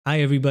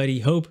Hi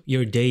everybody, hope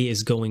your day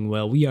is going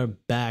well. We are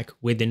back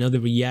with another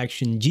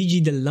reaction.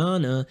 Gigi De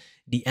Lana,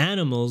 The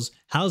Animals,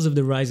 House of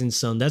the Rising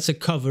Sun. That's a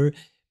cover,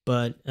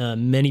 but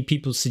many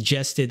people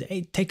suggested,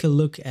 hey, take a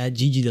look at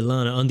Gigi De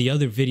Lana on the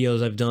other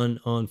videos I've done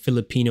on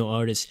Filipino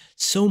artists.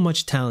 So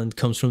much talent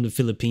comes from the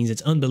Philippines,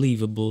 it's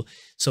unbelievable.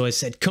 So I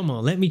said, come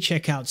on, let me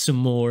check out some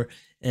more.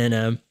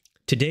 And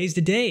today's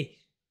the day.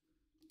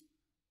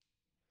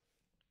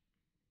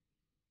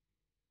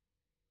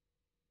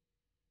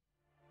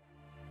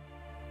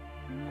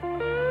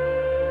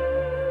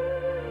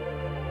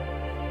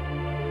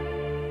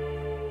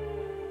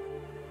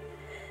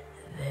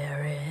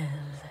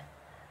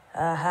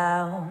 A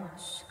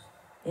house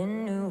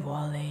in New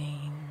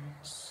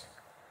Orleans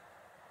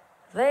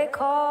they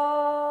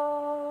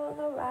call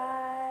the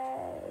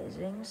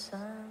rising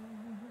sun,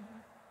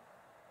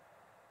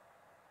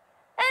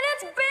 and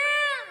it's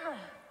been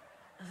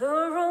the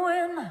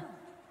ruin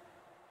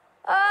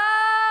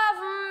of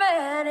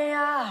many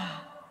a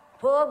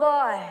poor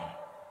boy.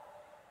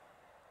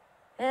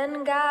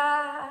 And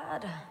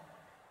God,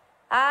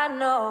 I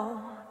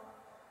know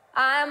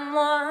I'm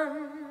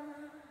one.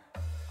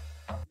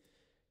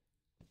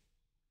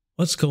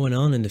 What's going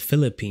on in the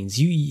Philippines?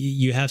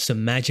 You have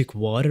some magic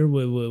water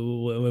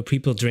where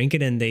people drink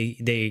it and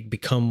they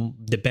become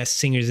the best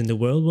singers in the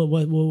world.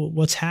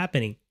 What's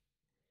happening?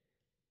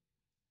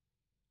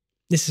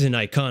 This is an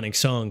iconic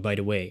song, by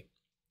the way,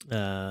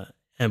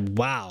 and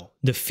wow,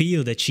 the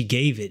feel that she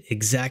gave it,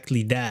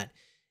 exactly that,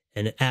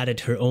 and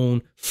added her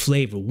own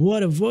flavor.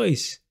 What a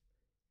voice!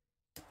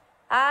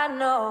 I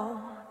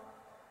know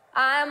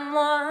I'm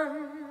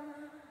one.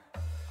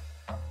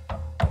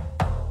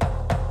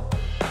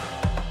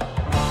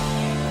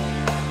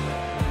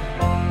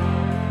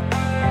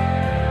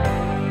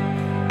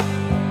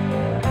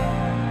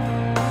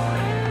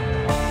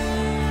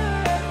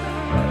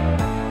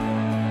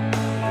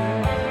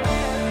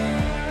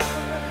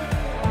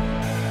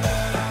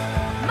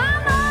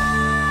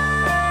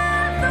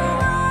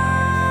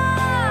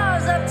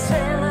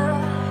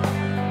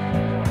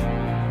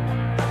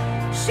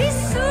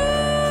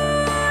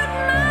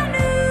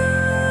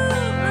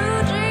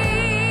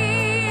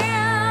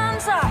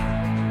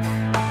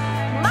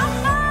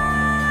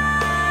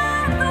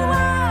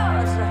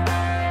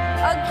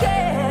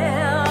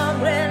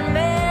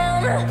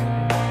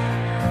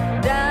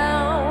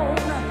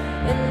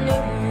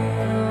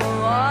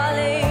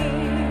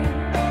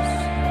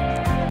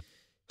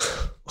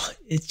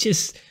 It's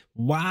just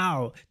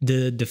wow,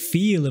 the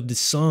feel of the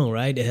song,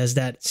 right? It has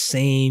that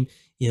same,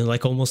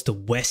 like almost a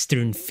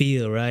Western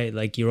feel, right?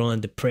 Like you're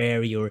on the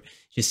prairie or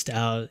just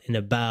out and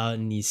about,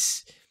 and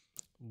he's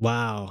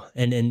wow.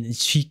 And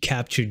she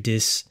captured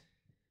this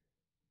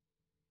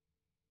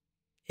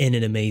in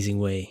an amazing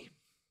way.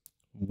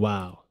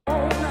 Wow.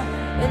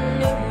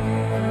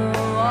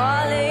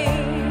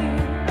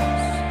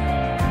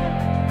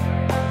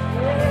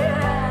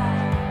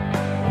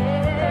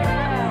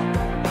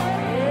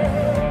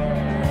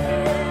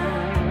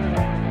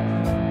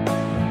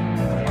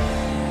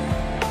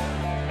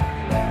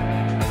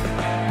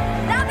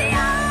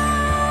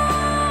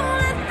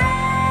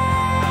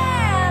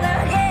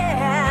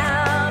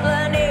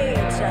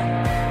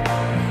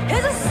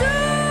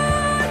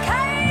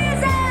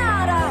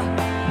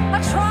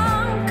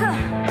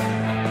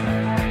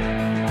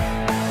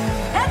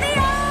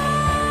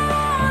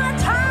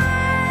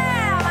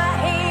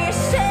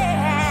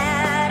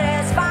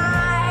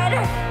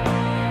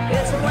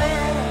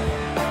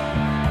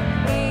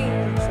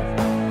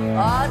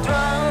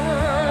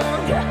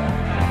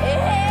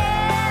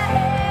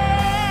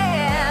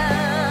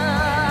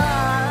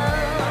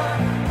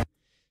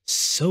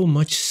 So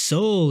much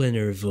soul in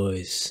her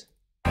voice.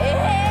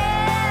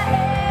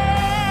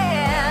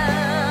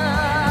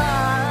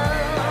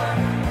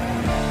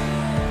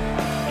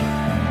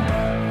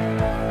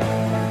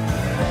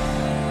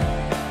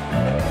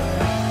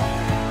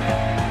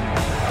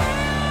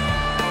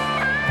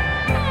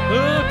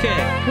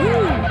 Okay.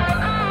 Woo.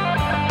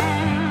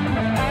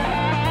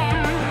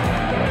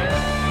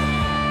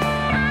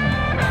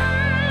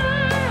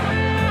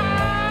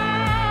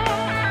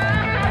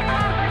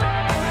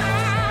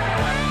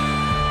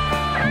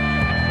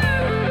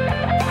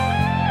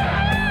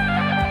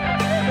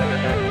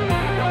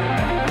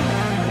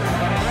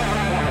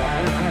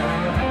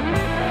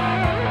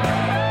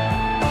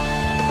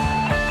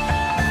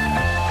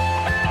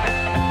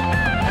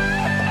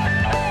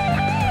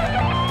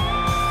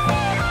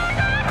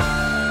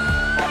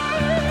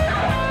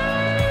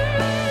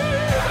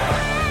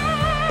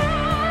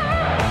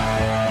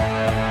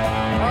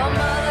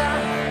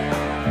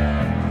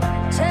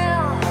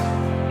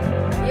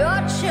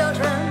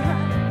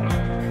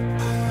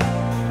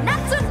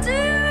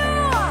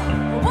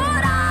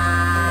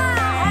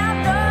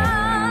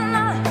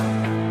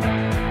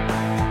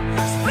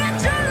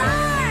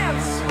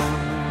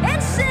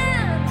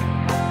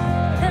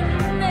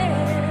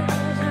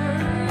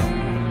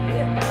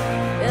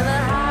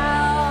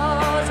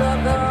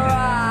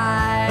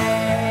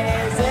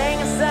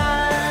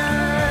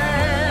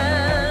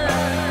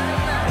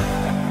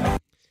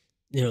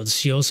 know,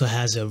 she also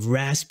has a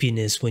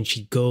raspiness when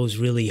she goes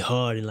really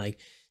hard and like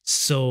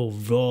so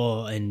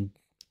raw, and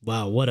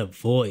wow, what a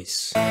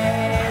voice. Sing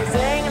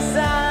a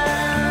song.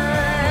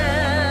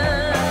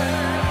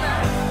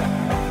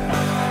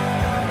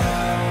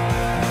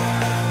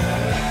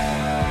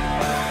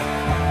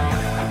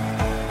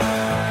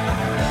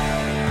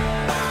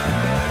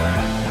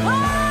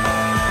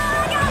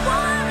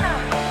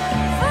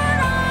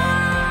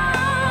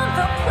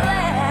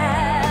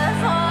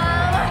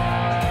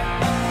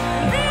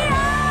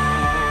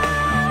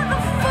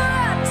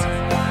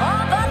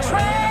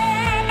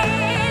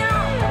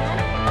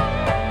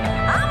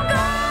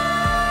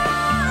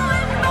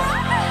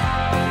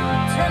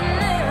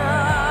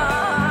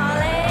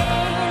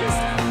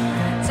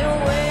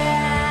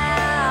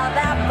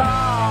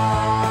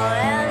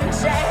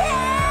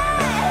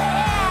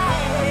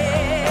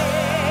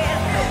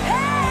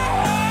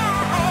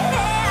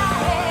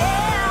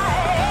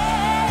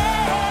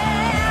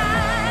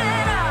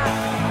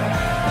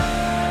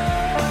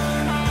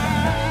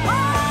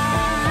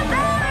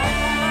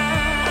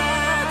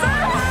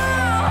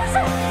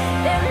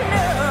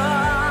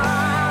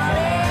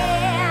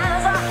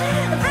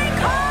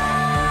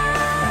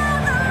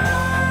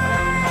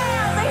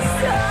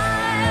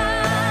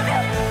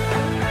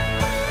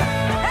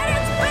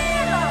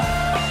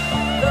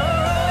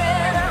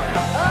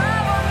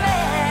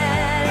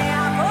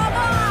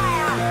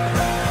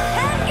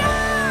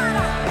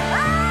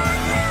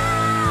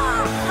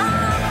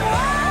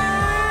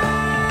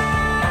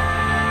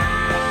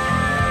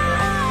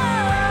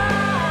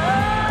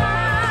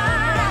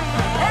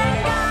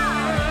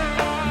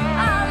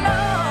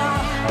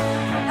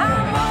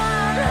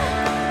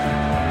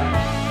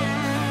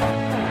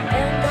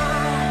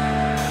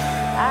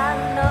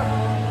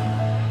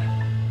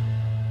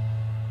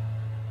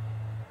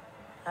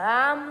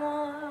 I'm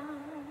one,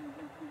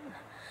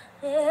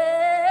 yeah,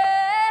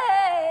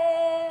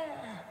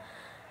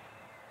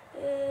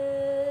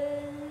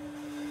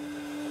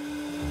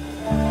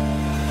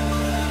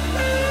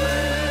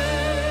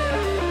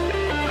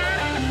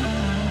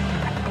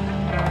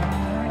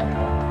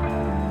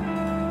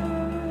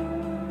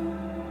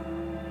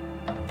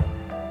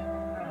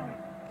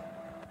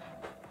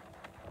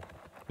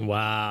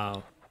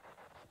 Wow.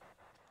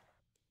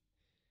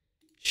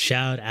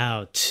 Shout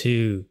out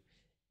to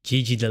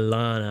Gigi De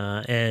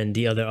Lana and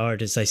the other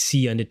artists I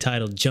see under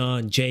title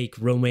John, Jake,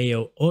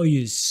 Romeo,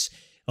 Oyus.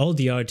 All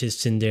the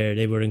artists in there,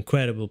 they were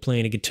incredible,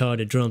 playing the guitar,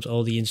 the drums,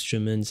 all the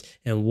instruments,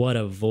 and what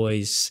a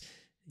voice.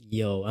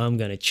 Yo, I'm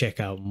gonna check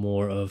out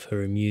more of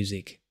her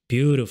music.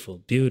 Beautiful,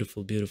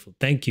 beautiful, beautiful.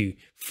 Thank you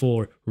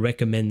for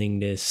recommending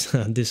this.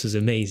 This was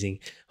amazing.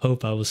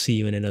 Hope I will see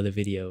you in another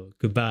video.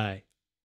 Goodbye.